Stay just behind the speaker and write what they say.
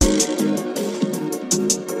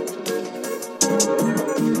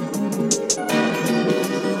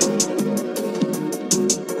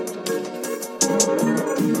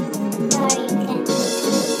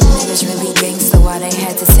Niggas really gangsta, why they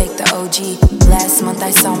had to take the OG. Last month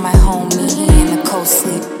I saw my homie, he in a cold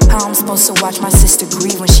sleep. How I'm supposed to watch my sister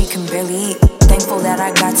grieve when she can barely eat? Thankful that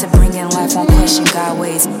I got to bring in life, won't question God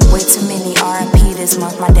ways. Way too many R.I.P. this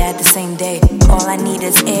month, my dad the same day. All I need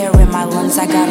is air in my lungs, I got